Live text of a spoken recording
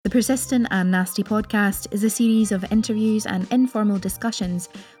Persistent and Nasty podcast is a series of interviews and informal discussions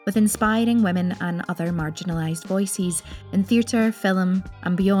with inspiring women and other marginalised voices in theatre, film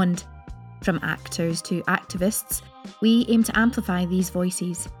and beyond. From actors to activists, we aim to amplify these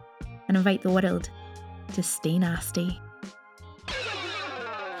voices and invite the world to stay nasty.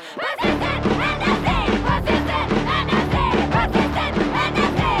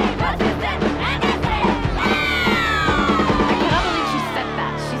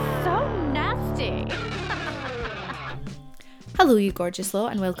 Hello you gorgeous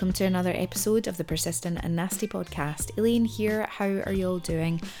lot, and welcome to another episode of the Persistent and Nasty podcast. Elaine here, how are you all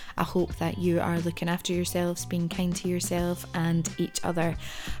doing? I hope that you are looking after yourselves, being kind to yourself and each other.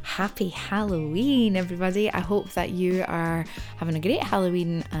 Happy Halloween everybody. I hope that you are having a great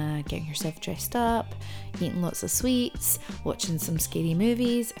Halloween, getting yourself dressed up, eating lots of sweets, watching some scary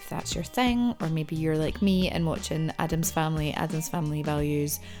movies if that's your thing, or maybe you're like me and watching Addams Family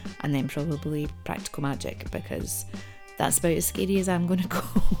Values, and then probably Practical Magic, because that's about as scary as I'm going to go.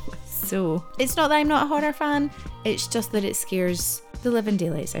 So it's not that I'm not a horror fan, it's just that it scares the living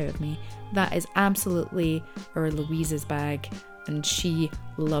daylights out of me. That is absolutely our Louise's bag, and she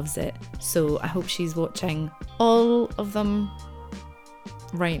loves it. So I hope she's watching all of them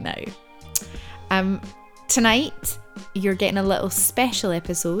right now. Tonight you're getting a little special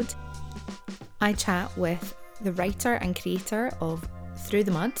episode. I chat with the writer and creator of Through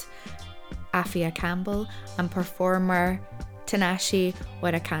the Mud, Apphia Campbell, and performer Tinashe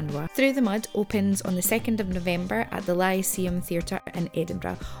Warikandwa. Through the Mud opens on the 2nd of November at the Lyceum Theatre in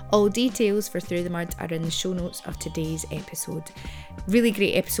Edinburgh. All details for Through the Mud are in the show notes of today's episode. Really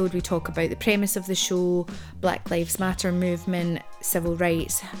great episode. We talk about the premise of the show, Black Lives Matter movement, civil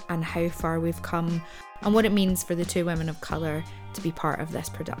rights, and how far we've come, and what it means for the two women of colour to be part of this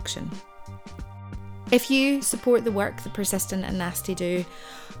production. If you support the work that Persistent and Nasty do,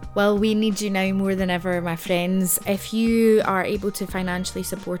 well, we need you now more than ever, my friends. If you are able to financially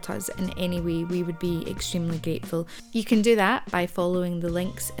support us in any way, we would be extremely grateful. You can do that by following the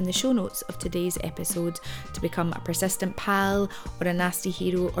links in the show notes of today's episode to become a Persistent pal or a Nasty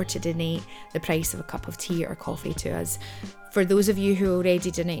hero, or to donate the price of a cup of tea or coffee to us. For those of you who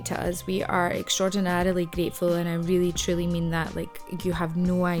already donate to us, we are extraordinarily grateful, and I really truly mean that. Like, you have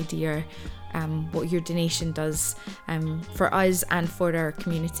no idea what your donation does for us and for our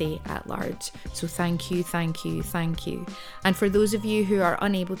community at large. So thank you. And for those of you who are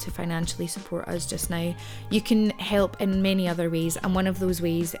unable to financially support us just now, you can help in many other ways, and one of those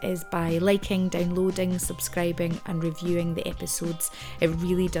ways is by liking, downloading, subscribing and reviewing the episodes. It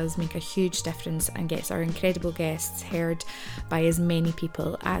really does make a huge difference and gets our incredible guests heard by as many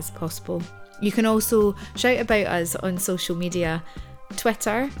people as possible. You can also shout about us on social media: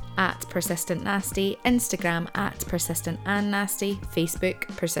 Twitter at Persistent Nasty, Instagram at Persistent and Nasty, Facebook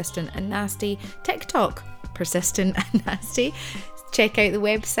Persistent and Nasty, TikTok Persistent and Nasty. Check out the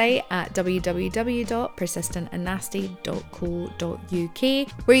website at www.persistentandnasty.co.uk,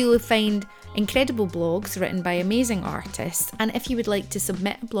 where you will find incredible blogs written by amazing artists. And if you would like to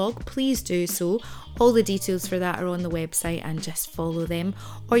submit a blog, please do so. All the details for that are on the website, and just follow them.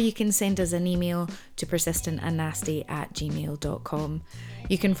 Or you can send us an email to persistentandnasty@gmail.com.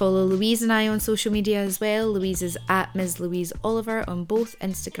 You can follow Louise and I on social media as well. Louise is at Ms. Louise Oliver on both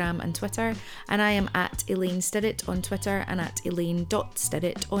Instagram and Twitter, and I am at Elaine Stirrett on Twitter and at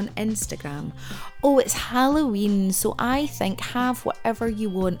Elaine.Stirrett on Instagram. Oh, it's Halloween, so I think have whatever you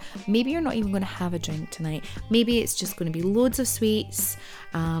want. Maybe you're not even going to have a drink tonight. Maybe it's just going to be loads of sweets,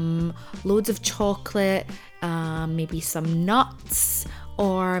 loads of chocolate, maybe some nuts,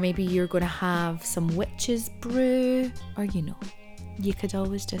 or maybe you're going to have some witch's brew, or you could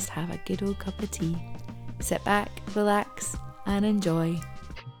always just have a good old cup of tea. Sit back, relax, and enjoy.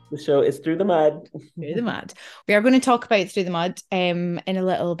 The show is Through the Mud. Through the Mud. We are going to talk about Through the Mud in a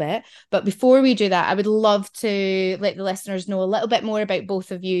little bit. But before we do that, I would love to let the listeners know a little bit more about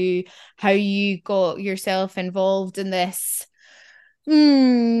both of you, how you got yourself involved in this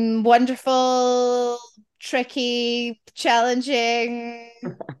wonderful, tricky, challenging,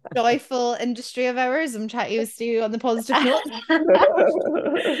 joyful industry of ours. I'm chatting with you on the positive note.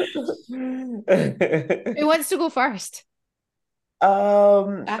 Who wants to go first?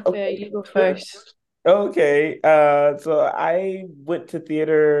 Okay. You go first. Okay. So I went to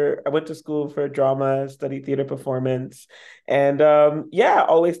theater. I went to school for drama, studied theater performance, and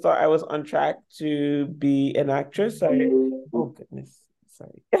always thought I was on track to be an actress. Oh goodness,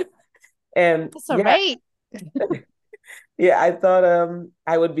 sorry. And that's all right. Yeah, I thought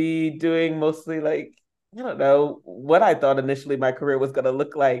I would be doing mostly like, I don't know what I thought initially my career was going to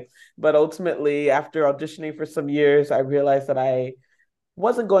look like, but ultimately after auditioning for some years, I realized that I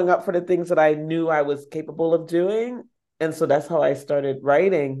wasn't going up for the things that I knew I was capable of doing. And so that's how I started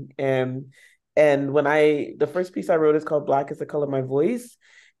writing. And when the first piece I wrote is called Black is the Color of My Voice.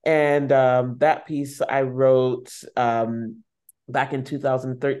 And that piece I wrote back in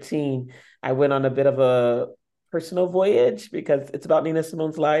 2013. I went on a bit of a personal voyage because it's about Nina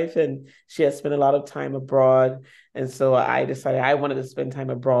Simone's life and she has spent a lot of time abroad. And so I decided I wanted to spend time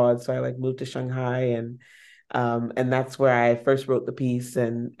abroad. So I like moved to Shanghai and that's where I first wrote the piece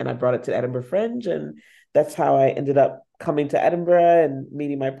and I brought it to Edinburgh Fringe. And that's how I ended up coming to Edinburgh and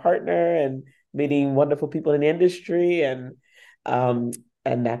meeting my partner and meeting wonderful people in the industry. And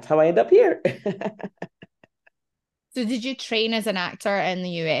that's how I end up here. So did you train as an actor in the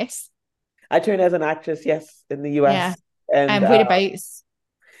US? I trained as an actress, yes, in the Yeah. US and And whereabouts?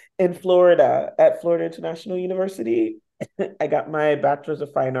 in Florida at Florida International University. I got my bachelor's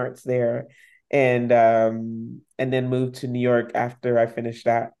of fine arts there and then moved to New York after I finished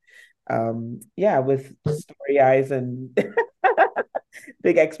that. Yeah, with story eyes and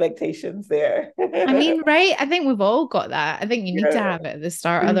big expectations there. I mean, right? I think we've all got that. I think you need to Yeah. have it at the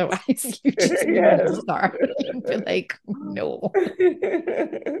start. Otherwise, you just Yes. won't start. You'll be like, no.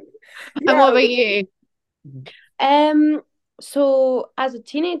 And Yeah. what about you? Um, so as a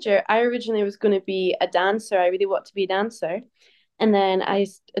teenager, I originally was going to be a dancer. I really wanted to be a dancer. And then I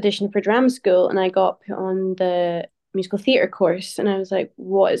auditioned for drama school and I got put on the musical theatre course. And I was like,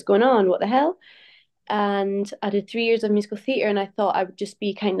 what is going on? What the hell? And I did 3 years of musical theatre and I thought I would just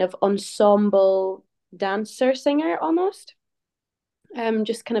be kind of ensemble dancer singer almost.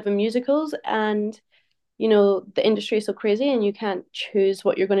 Just kind of in musicals. And the industry is so crazy and you can't choose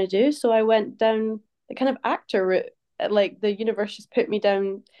what you're going to do. So I went down the kind of actor route. Like the universe just put me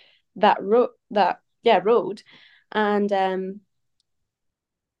down that road. And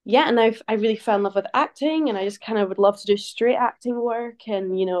yeah, and I really fell in love with acting and I just kind of would love to do straight acting work.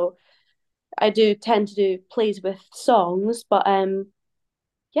 And I do tend to do plays with songs, but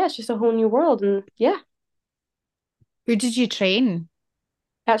yeah, it's just a whole new world. And yeah, Where did you train?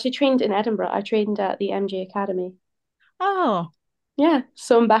 I actually trained in Edinburgh. I trained at the MJ Academy. Oh, Yeah,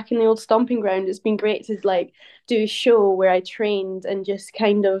 so I'm back in the old stomping ground. It's been great to like do a show where I trained and just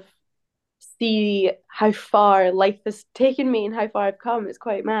kind of see how far life has taken me and how far I've come. It's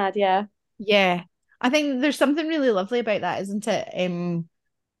quite mad, yeah. yeah. I think there's something really lovely about that, isn't it?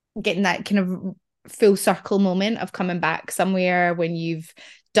 Getting that kind of full circle moment of coming back somewhere when you've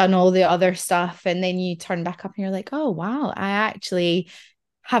done all the other stuff and then you turn back up and you're like, oh wow, I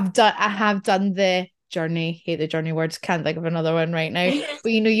have done the journey. Hate the journey words, can't think of another one right now.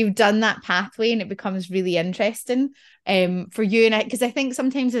 But you've done that pathway and it becomes really interesting for you and I, because I think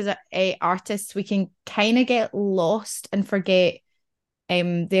sometimes as artists we can kind of get lost and forget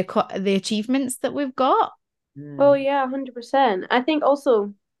the achievements that we've got. Oh Mm. yeah, 100%. I think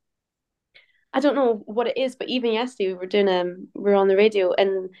also I don't know what it is, but even yesterday we were on the radio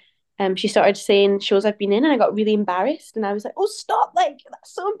and she started saying shows I've been in and I got really embarrassed and I was like, oh stop, like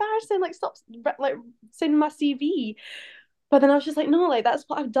that's so embarrassing, like stop like sending my CV. But then I was just like, no, like that's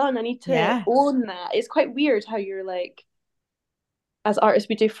what I've done. I need to Yeah, own that. It's quite weird how you're like, as artists,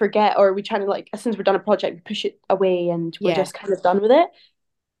 we do forget, or we try to like, as soon as we're done a project, we push it away and we're yeah. just kind of done with it.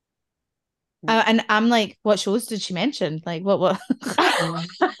 And I'm like, what shows did she mention? Like, what?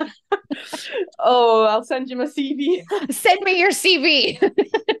 Oh, I'll send you my CV. Send me your CV.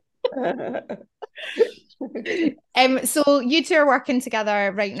 So you two are working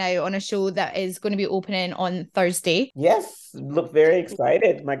together right now on a show that is going to be opening on Thursday. Yes, look very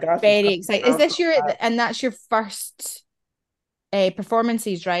excited. My gosh, it's Very coming excited. Is around this so your fast. and that's your first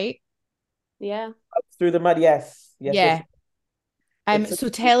performances, right? Yeah. Through the mud. Yes, yes, yes. Yeah. It's a, So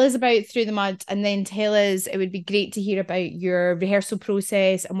tell us about Through the Mud, and then tell us, it would be great to hear about your rehearsal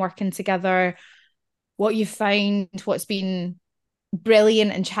process and working together, what you found, what's been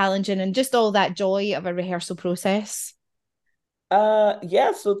brilliant and challenging, and just all that joy of a rehearsal process.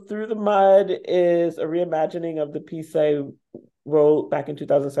 yeah, so Through the Mud is a reimagining of the piece I wrote back in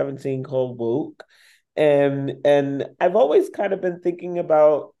 2017 called Woke. And I've always kind of been thinking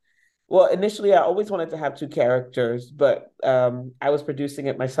about, well, initially I always wanted to have two characters, but I was producing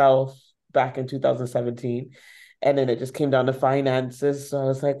it myself back in 2017. And then it just came down to finances. So I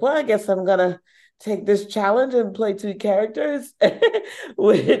was like, well, I guess I'm gonna take this challenge and play two characters,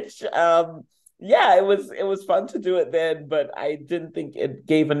 which yeah, it was fun to do it then, but I didn't think it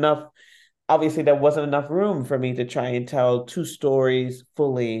gave enough. Obviously, there wasn't enough room for me to try and tell two stories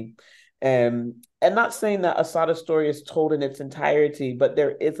fully. And not saying that Asada's story is told in its entirety, but there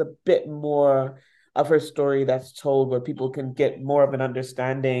is a bit more of her story that's told where people can get more of an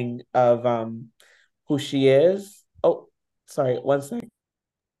understanding of who she is. Oh, sorry, one second.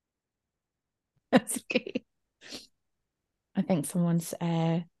 That's okay. I think someone's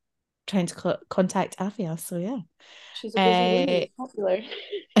trying to contact Apphia, so yeah. She's a busy lady, popular.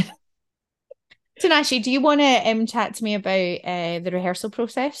 Tinashe, do you want to chat to me about the rehearsal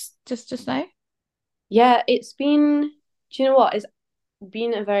process just now? Yeah, it's been, do you know what? It's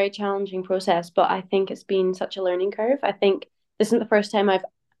been a very challenging process, but I think it's been such a learning curve. I think this isn't the first time I've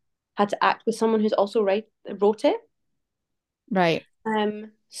had to act with someone who's also wrote it. Right.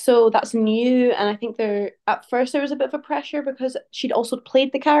 So that's new, and I think there at first there was a bit of a pressure because she'd also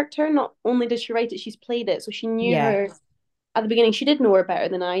played the character. Not only did she write it, she's played it, so she knew Yeah. her at the beginning. She did know her better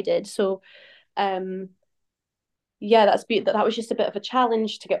than I did. So, um, yeah, that was just a bit of a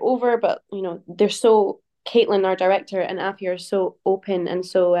challenge to get over. But they're so Caitlin, our director, and Apphia are so open and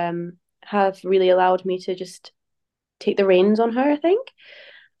so have really allowed me to just take the reins on her, I think.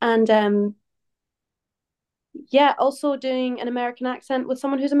 And yeah, also doing an American accent with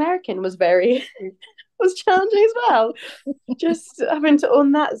someone who's American was very was challenging as well. Just having to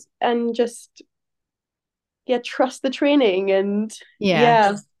own that and just trust the training and Yeah.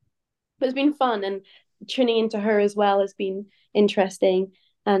 yeah. But it's been fun, and tuning into her as well has been interesting.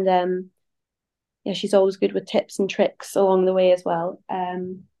 And yeah, she's always good with tips and tricks along the way as well.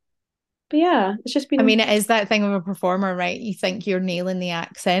 But yeah, it's just I been mean, it is that thing of a performer, right? You think you're nailing the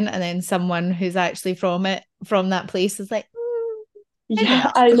accent, and then someone who's actually from that place is like, maybe yeah,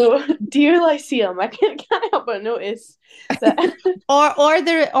 not. I know. Dear Lyceum, can't help but notice that.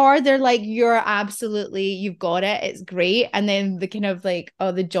 Or they're like, you've got it, it's great. And then the kind of like,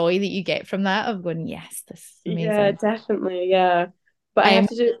 oh, the joy that you get from that of going, yes, this is Yeah, amazing. definitely, yeah. But I have Um,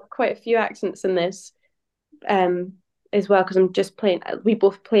 to do quite a few accents in this, um, as well because I'm just playing. We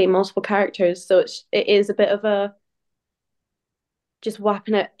both play multiple characters, so it is a bit of a just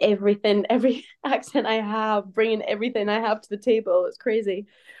whapping out everything, every accent I have, bringing everything I have to the table. It's crazy.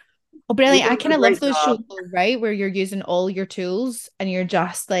 oh, You brilliant. I did kind a of love great those shows, job. though, right? Where you're using all your tools and you're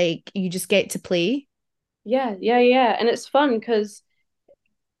just like, you just get to play. Yeah, yeah, yeah, and it's fun because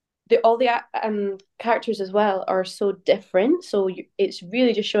all the characters as well are so different. So it's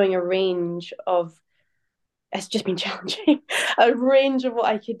really just showing a range of. It's just been challenging, a range of what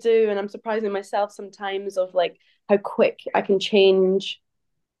I could do, and I'm surprising myself sometimes of like how quick I can change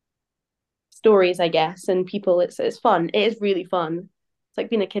stories, I guess, and people. It's fun. It is really fun. It's like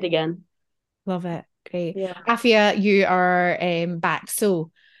being a kid again. Love it. Great. Yeah. Afia, you are back.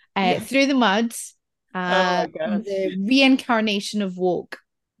 So, Yes. Through the Mud, Oh my the gosh. reincarnation of woke.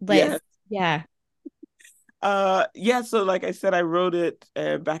 Let's, Yes. yeah, Yeah, so like I said, I wrote it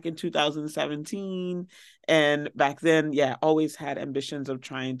back in 2017. And back then, yeah, always had ambitions of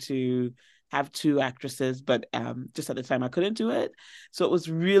trying to have two actresses, but just at the time I couldn't do it. So it was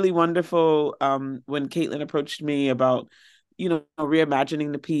really wonderful when Caitlin approached me about,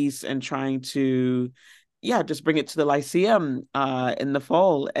 reimagining the piece and trying to, yeah, just bring it to the Lyceum in the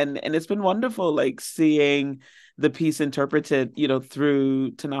fall. And it's been wonderful, like seeing the piece interpreted,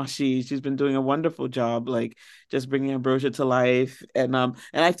 through Tinashe. She's been doing a wonderful job, like just bringing Ambrosia to life. And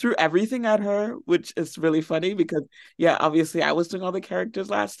I threw everything at her, which is really funny because, yeah, obviously I was doing all the characters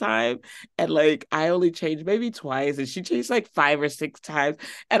last time, and like I only changed maybe twice, and she changed like 5 or 6 times.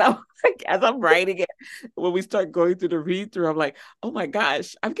 And I'm like, as I'm writing it, when we start going through the read through, I'm like, oh my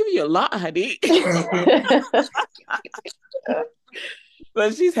gosh, I'm giving you a lot, honey.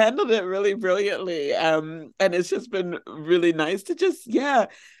 But she's handled it really brilliantly. And it's just been really nice to just, yeah,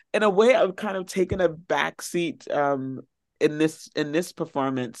 in a way, I've kind of taken a back seat in this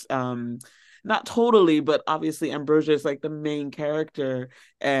performance. Not totally, but obviously Ambrosia is like the main character.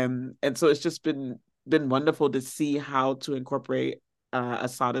 And so it's just been wonderful to see how to incorporate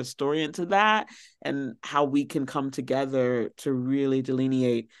Asada's story into that, and how we can come together to really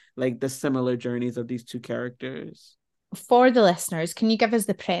delineate like the similar journeys of these two characters. for the listeners, can you give us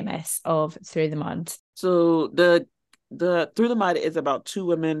the premise of Through the Mud? So the Through the Mud is about two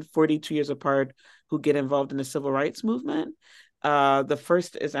women 42 years apart who get involved in the civil rights movement. The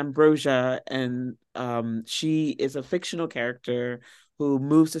first is Ambrosia, and she is a fictional character who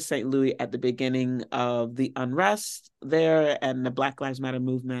moves to St. Louis at the beginning of the unrest there and the Black Lives Matter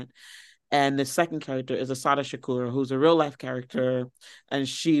movement. And the second character is Asada Shakur, who's a real life character, and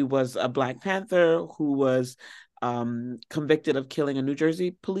she was a Black Panther who was convicted of killing a New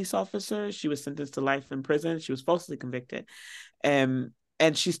Jersey police officer. She was sentenced to life in prison. She was falsely convicted. And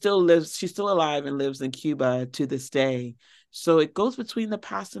she still lives, she's still alive and lives in Cuba to this day. So it goes between the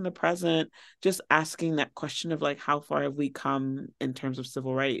past and the present, just asking that question of like, how far have we come in terms of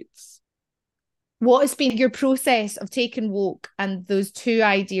civil rights? What has been your process of taking woke and those two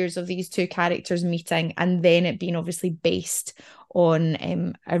ideas of these two characters meeting, and then it being obviously based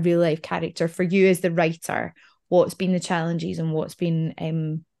on a real life character. For you as the writer, what's been the challenges and what's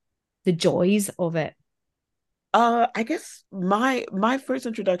been the joys of it? I guess my first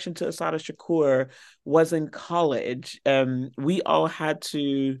introduction to Asada Shakur was in college. We all had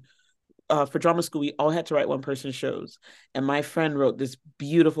to for drama school, we all had to write one person shows. And my friend wrote this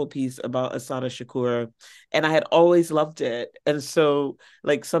beautiful piece about Asada Shakur, and I had always loved it. And so,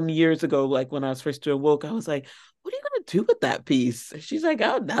 like some years ago, like when I was first doing Woke, I was like, what are you gonna do with that piece? And she's like,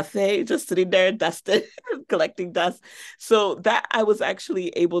 oh, nothing, just sitting there dusting, collecting dust. So that I was actually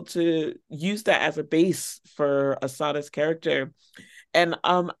able to use that as a base for Asada's character. And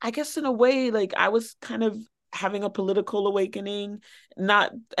I guess in a way, like I was kind of having a political awakening,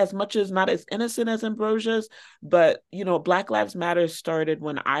 not as much as not as innocent as Ambrosia's, but Black Lives Matter started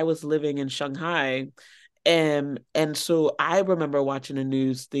when I was living in Shanghai. And so I remember watching the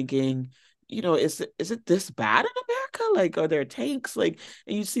news thinking, is it this bad in America? Like, are there tanks? Like,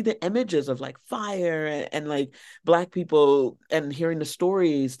 and you see the images of like fire and like Black people and hearing the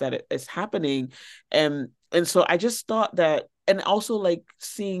stories that it's happening. And so I just thought that, and also like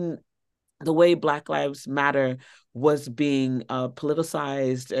seeing the way Black Lives Matter was being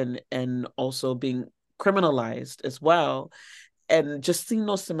politicized and also being criminalized as well, and just seeing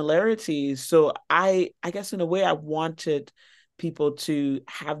those similarities. So I guess in a way I wanted people to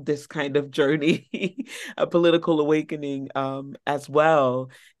have this kind of journey, a political awakening as well.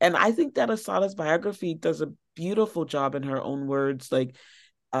 And I think that Asada's biography does a beautiful job in her own words, like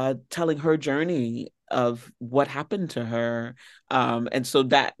telling her journey of what happened to her. And so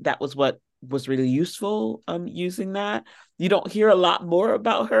that was what was really useful using that. You don't hear a lot more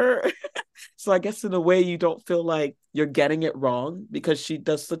about her. So I guess in a way you don't feel like you're getting it wrong because she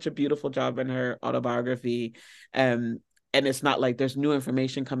does such a beautiful job in her autobiography. And it's not like there's new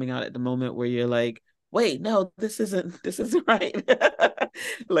information coming out at the moment where you're like, wait, no, this isn't right.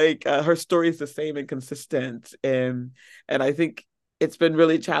 Like her story is the same and consistent. And I think it's been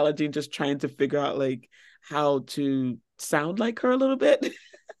really challenging just trying to figure out like how to sound like her a little bit.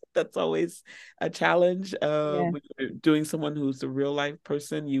 That's always a challenge. Yeah. When you're doing someone who's a real life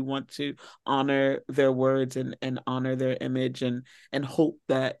person, you want to honor their words and honor their image and hope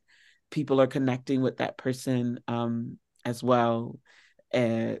that people are connecting with that person as well.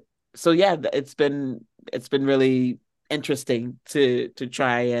 And so yeah, it's been really interesting to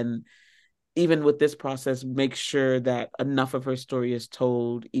try and even with this process make sure that enough of her story is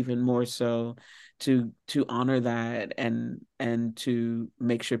told, even more so to honor that and to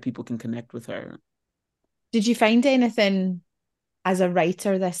make sure people can connect with her. Did you find anything as a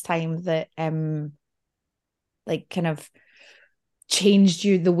writer this time that like kind of changed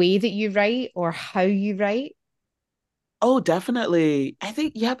you the way that you write or how you write? Oh, definitely. I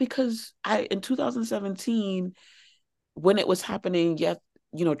think, yeah, because I in 2017 when it was happening, yeah,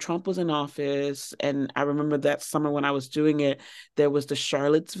 Trump was in office, and I remember that summer when I was doing it, there was the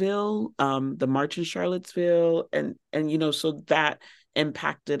march in Charlottesville, and so that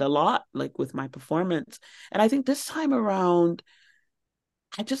impacted a lot, like with my performance. And I think this time around,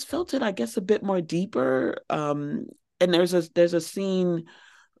 I just felt it, I guess, a bit more deeper. And there's a scene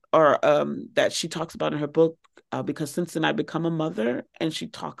or that she talks about in her book, because since then I become a mother, and she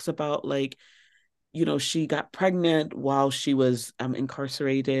talks about like she got pregnant while she was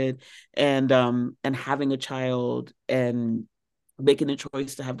incarcerated and having a child and making a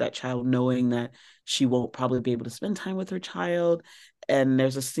choice to have that child knowing that she won't probably be able to spend time with her child. And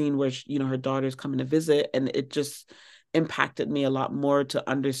there's a scene where her daughter's coming to visit, and it just impacted me a lot more to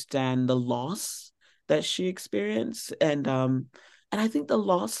understand the loss that she experienced. And I think the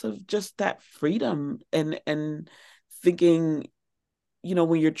loss of just that freedom and thinking,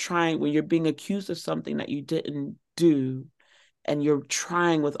 when you're being accused of something that you didn't do, and you're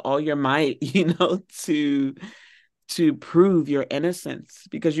trying with all your might, to prove your innocence,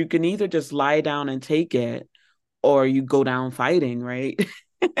 because you can either just lie down and take it, or you go down fighting, right?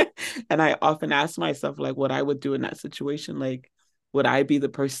 And I often ask myself like what I would do in that situation. Like, would I be the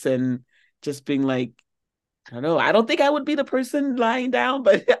person just being like, I don't know. I don't think I would be the person lying down,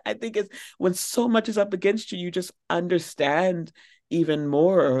 but I think it's when so much is up against you, you just understand even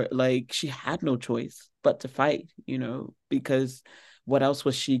more. Like she had no choice but to fight, because what else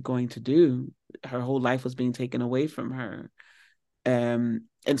was she going to do? Her whole life was being taken away from her. And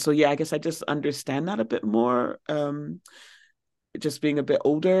so yeah, I guess I just understand that a bit more. Just being a bit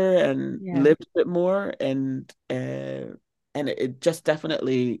older and Yeah. lived a bit more, and it just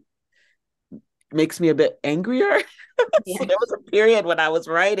definitely makes me a bit angrier. Yeah. So there was a period when I was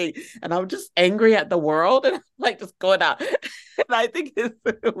writing and I'm just angry at the world and I'm like just going out. And I think it's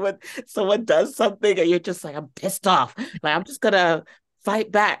when someone does something and you're just like, I'm pissed off. Like I'm just gonna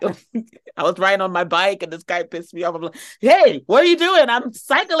fight back. I was riding on my bike and this guy pissed me off. I'm like, hey, what are you doing? I'm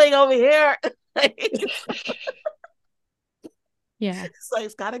cycling over here. Yeah. It's like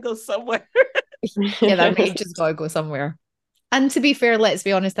it's gotta go somewhere. Yeah, that rage has got to go somewhere. And to be fair, let's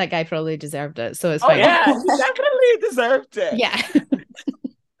be honest, that guy probably deserved it. So it's Oh fine. yeah, he definitely deserved it. Yeah.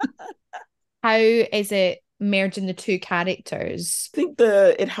 How is it merging the two characters? I think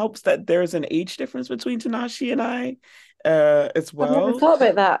it helps that there's an age difference between Tinashe and I as I've never well. thought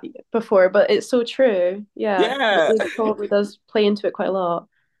about that before, but it's so true. Yeah, the Yeah. age probably does play into it quite a lot.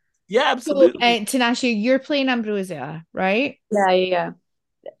 Yeah, So, absolutely. Tinashe, you're playing Ambrosia, right? Yeah, yeah, yeah.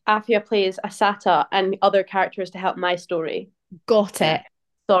 Apphia plays Asata and other characters to help my story. Got Yeah. it.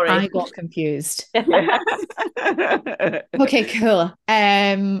 I Sorry. got confused. Yeah. Okay, cool.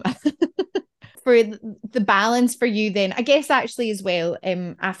 For the balance for you then, I guess actually as well,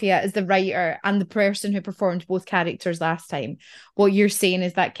 Apphia as the writer and the person who performed both characters last time, what you're saying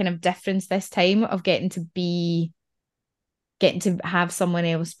is that kind of difference this time of getting to have someone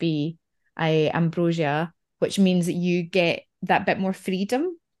else be Ambrosia, which means that you get that bit more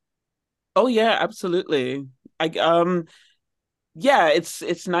freedom. Oh yeah, absolutely. I yeah,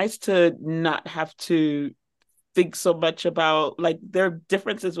 it's nice to not have to think so much about like there are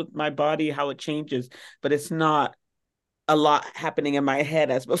differences with my body, how it changes, but it's not a lot happening in my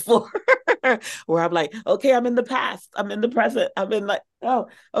head as before. Where I'm like, okay, I'm in the past, I'm in the present, I'm in like, oh,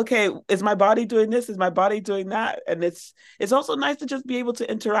 okay, is my body doing this? Is my body doing that? And it's also nice to just be able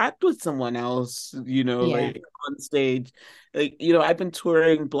to interact with someone else, Yeah. like on stage. Like, I've been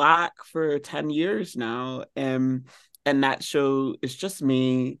touring Black for 10 years now. And that show is just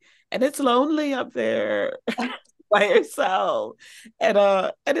me. And it's lonely up there by yourself. And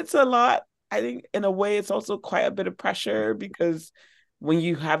it's a lot. I think in a way it's also quite a bit of pressure because when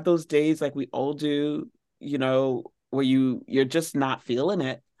you have those days like we all do, where you're just not feeling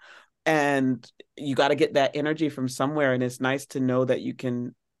it and you got to get that energy from somewhere, and it's nice to know that you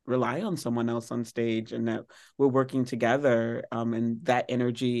can rely on someone else on stage and that we're working together, and that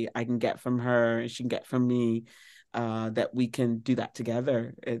energy I can get from her and she can get from me, that we can do that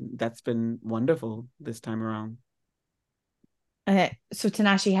together, and that's been wonderful this time around. So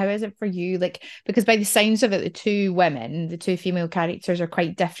Tinashe, how is it for you? Like, because by the sounds of it, the two female characters are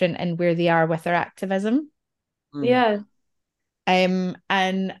quite different in where they are with their activism. Mm. Yeah.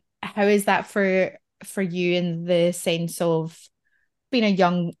 And how is that for you in the sense of being a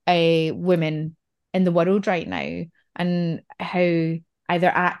young woman in the world right now, and how either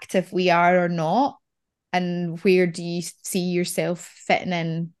active we are or not, and where do you see yourself fitting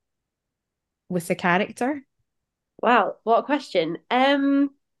in with the character? Wow, what a question.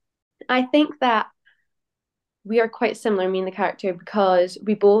 I think that we are quite similar, me and the character, because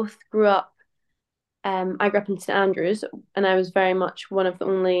we both grew up. I grew up in St Andrews, and I was very much one of the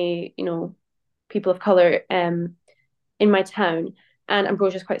only, people of color in my town. And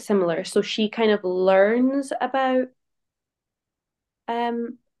Ambrosia's quite similar, so she kind of learns about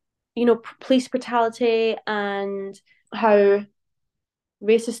um, police brutality and how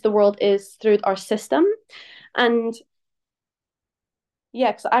racist the world is through our system. And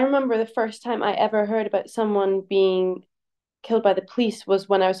yeah, because I remember the first time I ever heard about someone being killed by the police was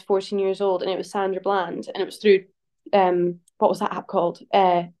when I was 14 years old, and it was Sandra Bland, and it was through what was that app called?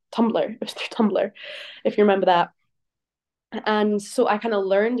 Tumblr. It was through Tumblr, if you remember that. And so I kind of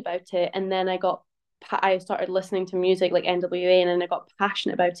learned about it, and then I started listening to music like NWA, and then I got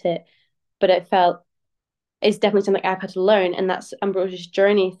passionate about it. But it felt it's definitely something I've had to learn, and that's Ambrosia's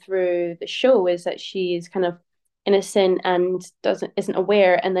journey through the show is that she's kind of innocent and isn't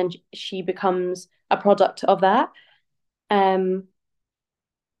aware, and then she becomes a product of that. Um,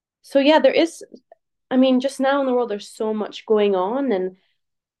 so yeah, there is. I mean, just now in the world, there's so much going on, and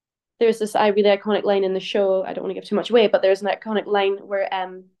there's this really iconic line in the show. I don't want to give too much away, but there's an iconic line where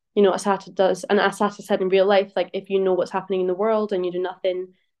Asata does, and Asata said in real life, like, if you know what's happening in the world and you do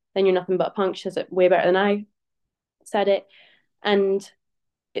nothing, then you're nothing but a punk. She says it way better than I said it, and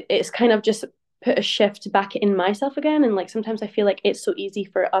it's kind of just put a shift back in myself again. And like sometimes I feel like it's so easy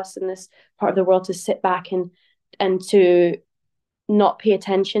for us in this part of the world to sit back and to not pay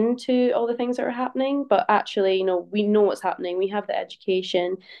attention to all the things that are happening, but actually, we know what's happening. We have the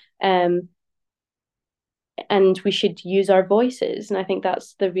education, um, and we should use our voices. And I think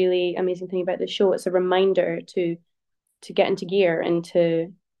that's the really amazing thing about the show. It's a reminder to get into gear and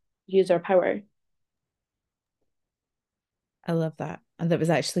to use our power. I love that. And that was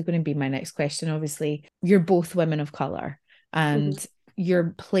actually going to be my next question. Obviously, you're both women of color, and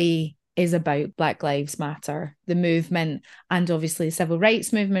your play is about Black Lives Matter, the movement, and obviously the civil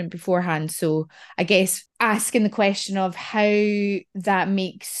rights movement beforehand. So I guess asking the question of how has that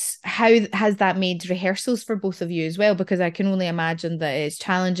made rehearsals for both of you as well? Because I can only imagine that it's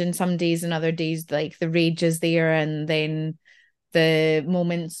challenging some days, and other days like the rage is there, and then the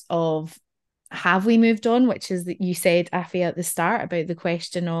moments of have we moved on, which is that you said, Apphia, at the start about the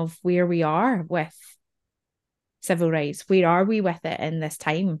question of where we are with civil rights. Where are we with it in this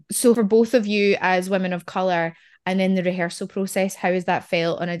time? So for both of you as women of colour and in the rehearsal process, how has that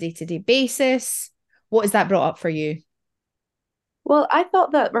felt on a day-to-day basis? What has that brought up for you? Well, I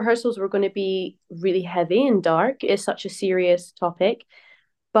thought that rehearsals were going to be really heavy and dark. It's such a serious topic.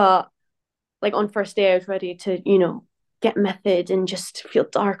 But like on first day, I was ready to, get method and just feel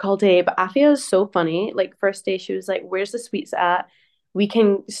dark all day. But Afia is so funny. Like first day, she was like, "Where's the sweets at? We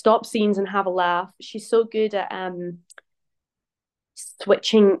can stop scenes and have a laugh." She's so good at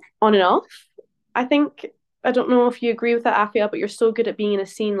switching on and off. I think I don't know if you agree with that, Afia, but you're so good at being in a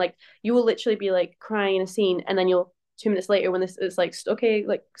scene. Like you will literally be like crying in a scene, and then you'll 2 minutes later when this is like okay,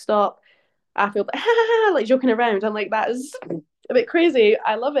 like stop. Afia like, like joking around. I'm like that is a bit crazy.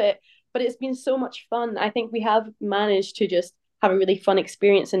 I love it, but it's been so much fun. I think we have managed to just have a really fun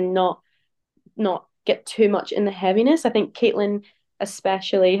experience and not get too much in the heaviness. I think Caitlin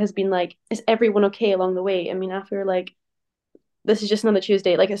especially has been like, is everyone okay along the way? I mean, after like this is just another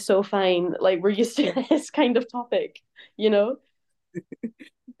Tuesday. Like it's so fine. Like we're used to this kind of topic, you know?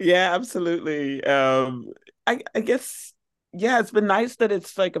 Yeah, absolutely. I guess, yeah, it's been nice that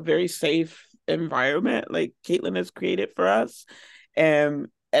it's like a very safe environment like Caitlin has created for us. And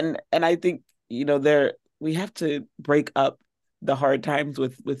I think, there we have to break up the hard times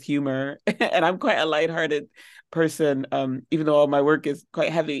with humor. And I'm quite a lighthearted person, even though all my work is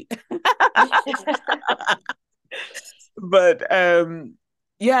quite heavy. But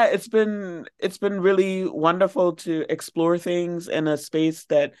yeah, it's been really wonderful to explore things in a space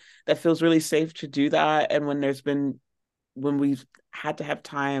that feels really safe to do that. And when we've had to have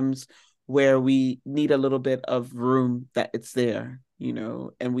times where we need a little bit of room, that it's there,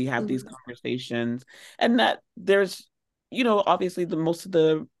 and we have these conversations. And that there's, obviously the most of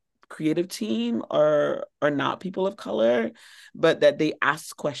the creative team are not people of color, but that they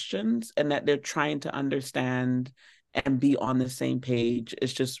ask questions and that they're trying to understand and be on the same page.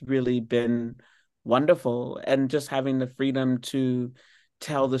 It's just really been wonderful. And just having the freedom to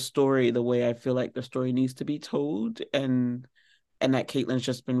tell the story the way I feel like the story needs to be told. And that Caitlin's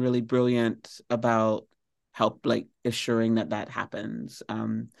just been really brilliant about help like assuring that happens.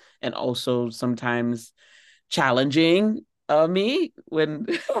 And also sometimes challenging me when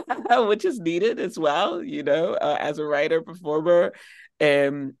which is needed as well, as a writer performer.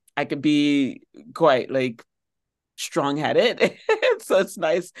 I could be quite like strong-headed. So it's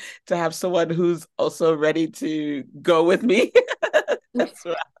nice to have someone who's also ready to go with me as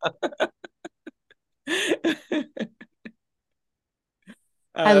well.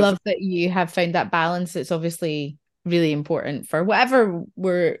 I So love that you have found that balance. It's obviously really important for whatever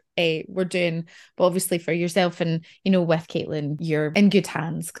we're doing, but obviously for yourself and with Caitlin, you're in good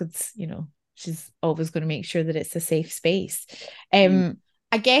hands because she's always going to make sure that it's a safe space.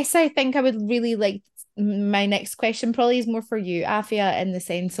 I guess I think I would really like my next question probably is more for you, Apphia, in the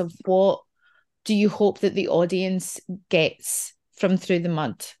sense of what do you hope that the audience gets from Through the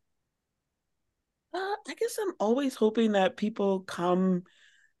Mud? I guess I'm always hoping that people come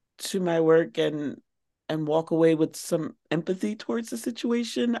to my work and walk away with some empathy towards the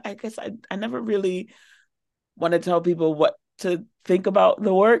situation. I guess I never really want to tell people what to think about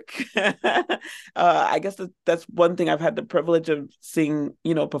the work. I guess that's one thing. I've had the privilege of seeing,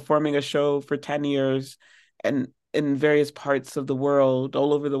 performing a show for 10 years and in various parts of the world,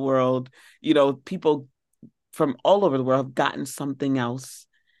 all over the world, people from all over the world have gotten something else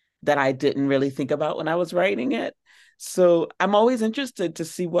that I didn't really think about when I was writing it. So I'm always interested to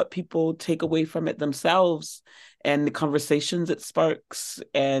see what people take away from it themselves and the conversations it sparks.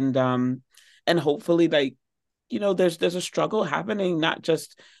 And hopefully like, there's a struggle happening, not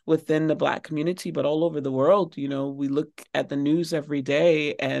just within the Black community, but all over the world. We look at the news every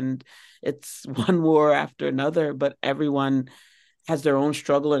day and it's one war after another, but everyone has their own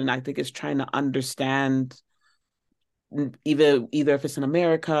struggle. And I think it's trying to understand either if it's in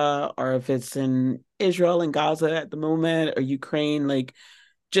America or if it's in Israel and Gaza at the moment or Ukraine, like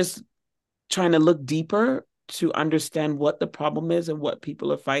just trying to look deeper to understand what the problem is and what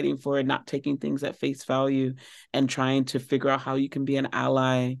people are fighting for and not taking things at face value and trying to figure out how you can be an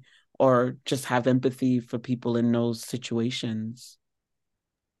ally or just have empathy for people in those situations.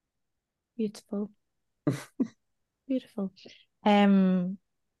 Beautiful. Beautiful. I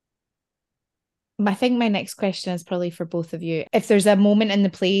think my next question is probably for both of you. If there's a moment in the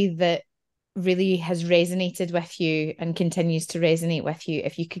play that really has resonated with you and continues to resonate with you,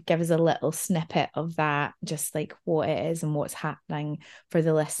 if you could give us a little snippet of that, just like what it is and what's happening for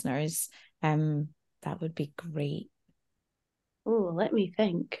the listeners, that would be great. Oh, let me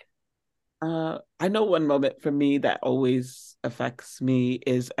think. I know one moment for me that always affects me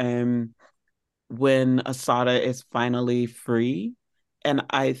is when Asada is finally free. And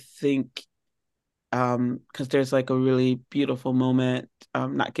I think because there's like a really beautiful moment,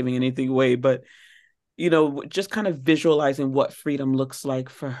 not giving anything away, but just kind of visualizing what freedom looks like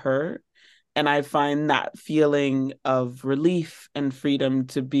for her. And I find that feeling of relief and freedom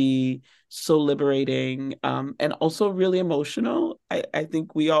to be so liberating, and also really emotional. I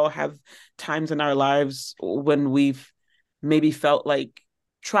think we all have times in our lives when we've maybe felt like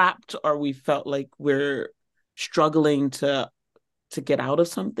trapped, or we felt like we're struggling to get out of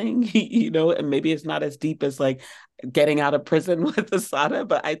something, and maybe it's not as deep as like getting out of prison with Asada,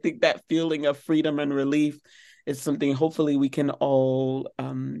 but I think that feeling of freedom and relief is something hopefully we can all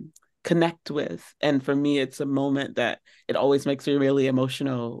connect with. And for me, it's a moment that it always makes me really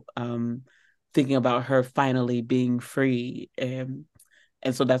emotional, thinking about her finally being free. And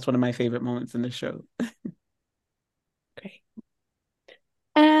so that's one of my favorite moments in the show. Great.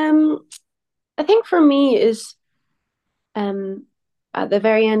 I think for me is at the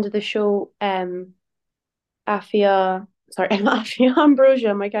very end of the show, Apphia, sorry, Apphia,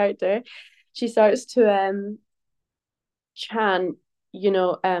 Ambrosia, my character, she starts to chant,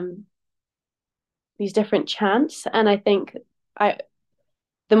 these different chants, and I think I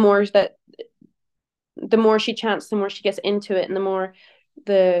the more that the more she chants, the more she gets into it, and the more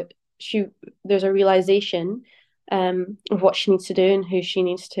the she there's a realization of what she needs to do and who she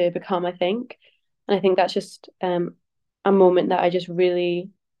needs to become, I think. And I think that's just a moment that I just really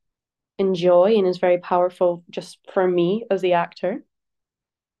enjoy and is very powerful just for me as the actor.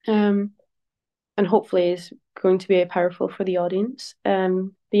 And hopefully is going to be powerful for the audience. But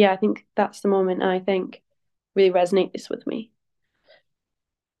yeah, I think that's the moment I think really resonates with me.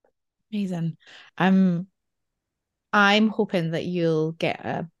 Amazing. I'm hoping that you'll get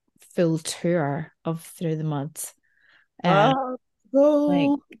a full tour of Through the Mud. Oh,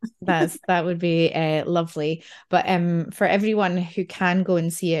 Like no. that would be lovely. But for everyone who can go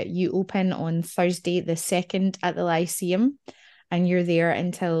and see it, you open on Thursday the 2nd at the Lyceum, and you're there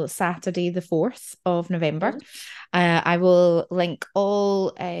until Saturday the 4th of November. I will link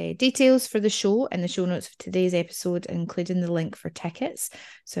all details for the show in the show notes for today's episode, including the link for tickets,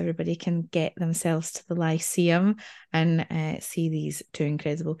 so everybody can get themselves to the Lyceum and see these two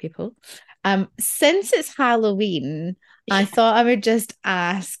incredible people. Since it's Halloween, I thought I would just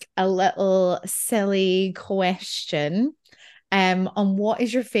ask a little silly question on what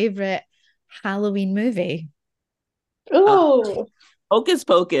is your favorite Halloween movie? Oh, Hocus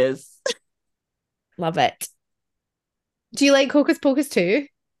Pocus. Love it. Do you like Hocus Pocus too?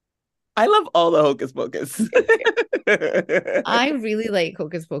 I love all the Hocus Pocus. I really like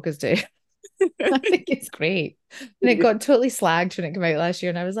Hocus Pocus too. I think it's great. And it got totally slagged when it came out last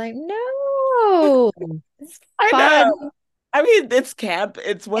year, and I was like, no, it's I fun. know. I mean, it's camp.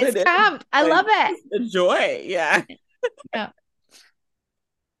 It's what It's it is. camp. I Like, love it. enjoy. Yeah. Yeah.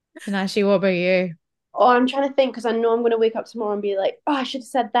 Tinashe, what about you? oh, I'm trying to think because I know I'm going to wake up tomorrow and be like, oh, I should have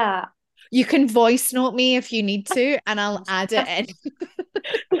said that. You can voice note me if you need to, and I'll add it in.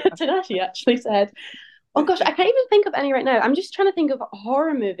 Tinashe actually said, oh gosh, I can't even think of any right now. I'm just trying to think of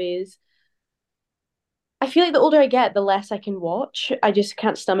horror movies. I feel like the older I get, the less I can watch. I just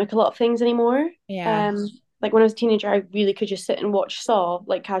can't stomach a lot of things anymore. Yeah. Like when I was a teenager, I really could just sit and watch Saw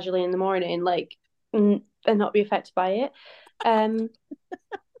like casually in the morning, like and not be affected by it. Um,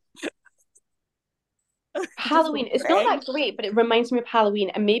 Just Halloween, it's not bang. that great, but it reminds me of Halloween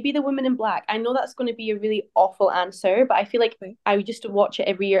and maybe The Woman in Black. I know that's going to be a really awful answer, but I feel like I used to watch it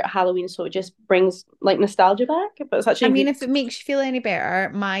every year at Halloween, so it just brings like nostalgia back. But it's actually I mean, really... if it makes you feel any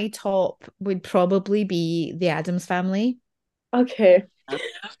better, my top would probably be The Addams Family okay.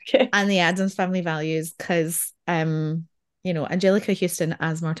 Okay. and The Addams Family Values, because Angelica Houston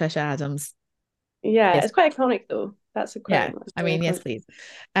as Morticia Addams. Yeah, Yes. it's quite iconic though. That's a Yeah. quite I mean, yes, iconic. please.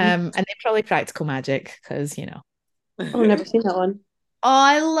 And then probably Practical Magic, because Oh, never seen that one. Oh,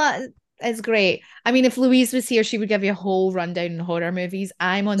 I love it's great. I mean, if Louise was here, she would give you a whole rundown in horror movies.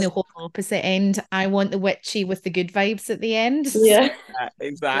 I'm on the whole opposite end. I want the witchy with the good vibes at the end. Yeah.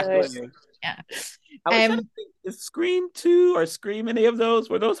 Exactly. Right. Yeah. I was trying to think, is Scream 2 or Scream any of those?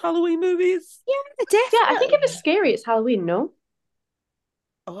 Were those Halloween movies? Yeah, Yeah, I think if it's definitely. scary, it's Halloween, no?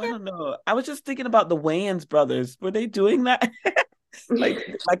 Oh, I don't know. I was just thinking about the Wayans brothers. Were they doing that? Like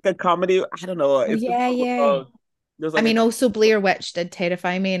a comedy? I don't know. Oh, It's yeah, difficult. yeah. There's I like a mean, also Blair Witch did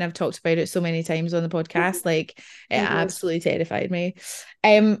terrify me, and I've talked about it so many times on the podcast. Like, it Mhm. absolutely terrified me.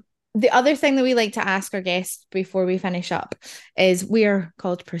 The other thing that we like to ask our guests before we finish up is we are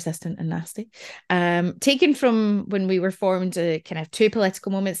called Persistent and Nasty. Taken from when we were formed, kind of two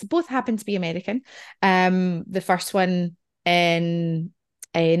political moments. Both happen to be American. The first one in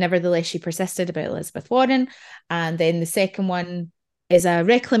Nevertheless She Persisted about Elizabeth Warren, and then the second one is a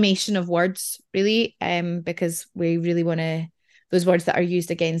reclamation of words, really, because we really want to, those words that are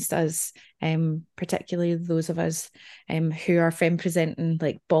used against us, particularly those of us who are femme presenting,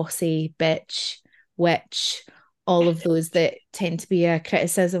 like bossy, bitch, witch, all of those that tend to be a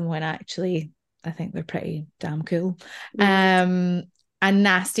criticism when actually I think they're pretty damn cool. Mm. And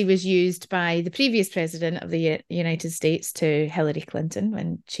nasty was used by the previous president of the United States to Hillary Clinton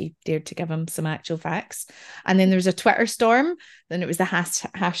when she dared to give him some actual facts. And then there was a Twitter storm, then it was the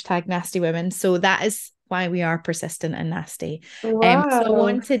hashtag nasty women. So that is why we are persistent and nasty. So I Wow.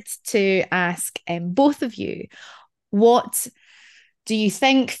 wanted to ask both of you, what do you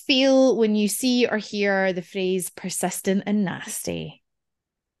think, feel when you see or hear the phrase persistent and nasty?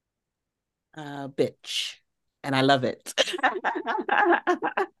 bitch. And I love it.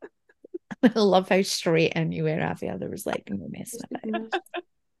 I love how straight in you were, Apphia. There was like no messing about it.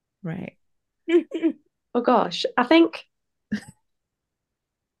 Right. Oh gosh, I think.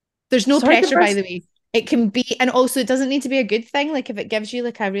 There's no Sorry to pressure, by burst. the way. It can be, and also it doesn't need to be a good thing. Like if it gives you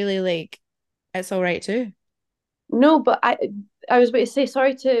like a really like, it's all right too. No, but I was about to say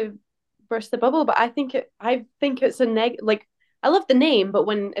sorry to burst the bubble, but I think it's a like I love the name, but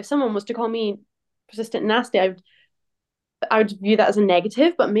when if someone was to call me persistent and nasty, I would view that as a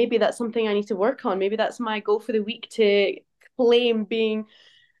negative, but maybe that's something I need to work on. Maybe that's my goal for the week to claim being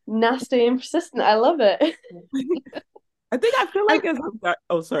nasty and persistent. I love it. I think I feel And like as I've got,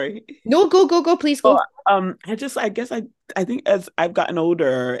 oh, sorry. no, go, please Oh, go. I guess I think as I've gotten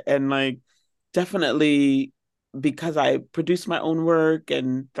older and like definitely because I produce my own work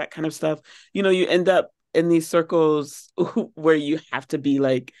and that kind of stuff, you end up in these circles where you have to be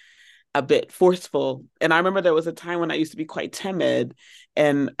like a bit forceful. And I remember there was a time when I used to be quite timid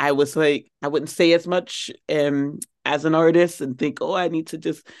and I was like, I wouldn't say as much as an artist and think, oh, I need to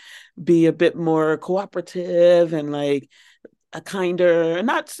just be a bit more cooperative and like a kinder,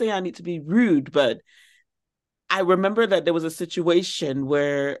 not to say I need to be rude, but I remember that there was a situation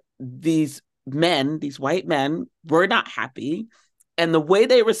where these men, these white men, were not happy. And the way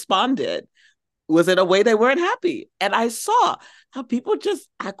they responded was in a way they weren't happy. And I saw how people just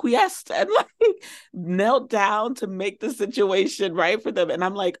acquiesced and like knelt down to make the situation right for them. And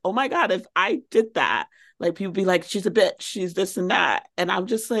I'm like, oh my God, if I did that, like people be like, she's a bitch, she's this and that. And I'm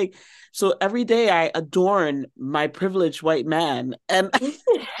just like, so every day I adorn my privileged white man. And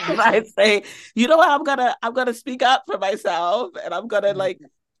I say, you know what, I'm gonna speak up for myself and I'm gonna like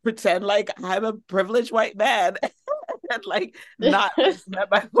pretend like I'm a privileged white man and like not let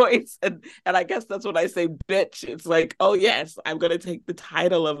my voice and I guess that's when I say bitch. It's like, oh yes, I'm gonna take the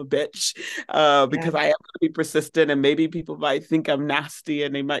title of a bitch Yeah. because I am gonna be persistent and maybe people might think I'm nasty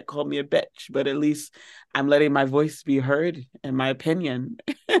and they might call me a bitch, but at least I'm letting my voice be heard and my opinion.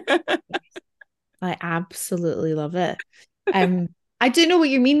 I absolutely love it. Um, I do know what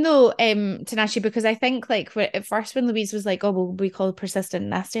you mean though, Tinashe, because I think like at first when Louise was like, "Oh, well, we call it persistent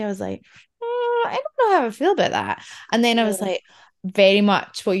and nasty," I was like, I don't know how I feel about that. And then I was Yeah. like, very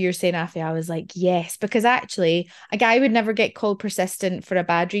much what you're saying, Apphia. I was like, yes, because actually, a guy would never get called persistent for a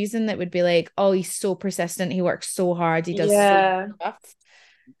bad reason. That would be like, oh, he's so persistent, he works so hard, he does so much Yeah. stuff,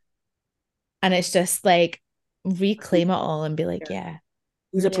 and it's just like reclaim it all and be like, yeah,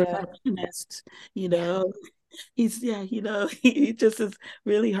 He's a Yeah. perfectionist, you know. He's yeah, he just is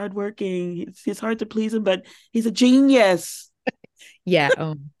really hardworking. He's hard to please him, but he's a genius. yeah.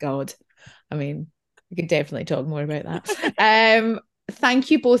 Oh God. I mean, we could definitely talk more about that.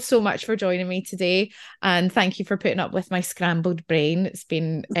 Thank you both so much for joining me today, and thank you for putting up with my scrambled brain. It's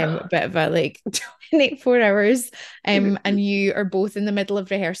been a bit of a like 24 hours, and you are both in the middle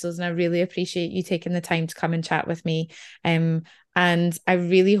of rehearsals, and I really appreciate you taking the time to come and chat with me. And I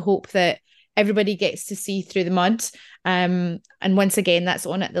really hope that everybody gets to see Through the Mud. And once again, that's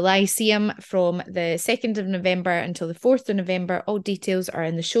on at the Lyceum from the 2nd of November until the 4th of November. All details are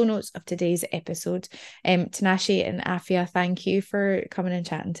in the show notes of today's episode. Tinashe and Apphia, thank you for coming and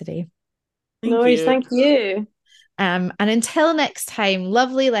chatting today. No Thank worries. you. Thank you. And until next time,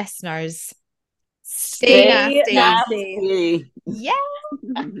 lovely listeners, Stay nasty. nasty. Yeah.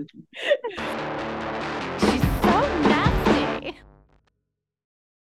 She's so nasty.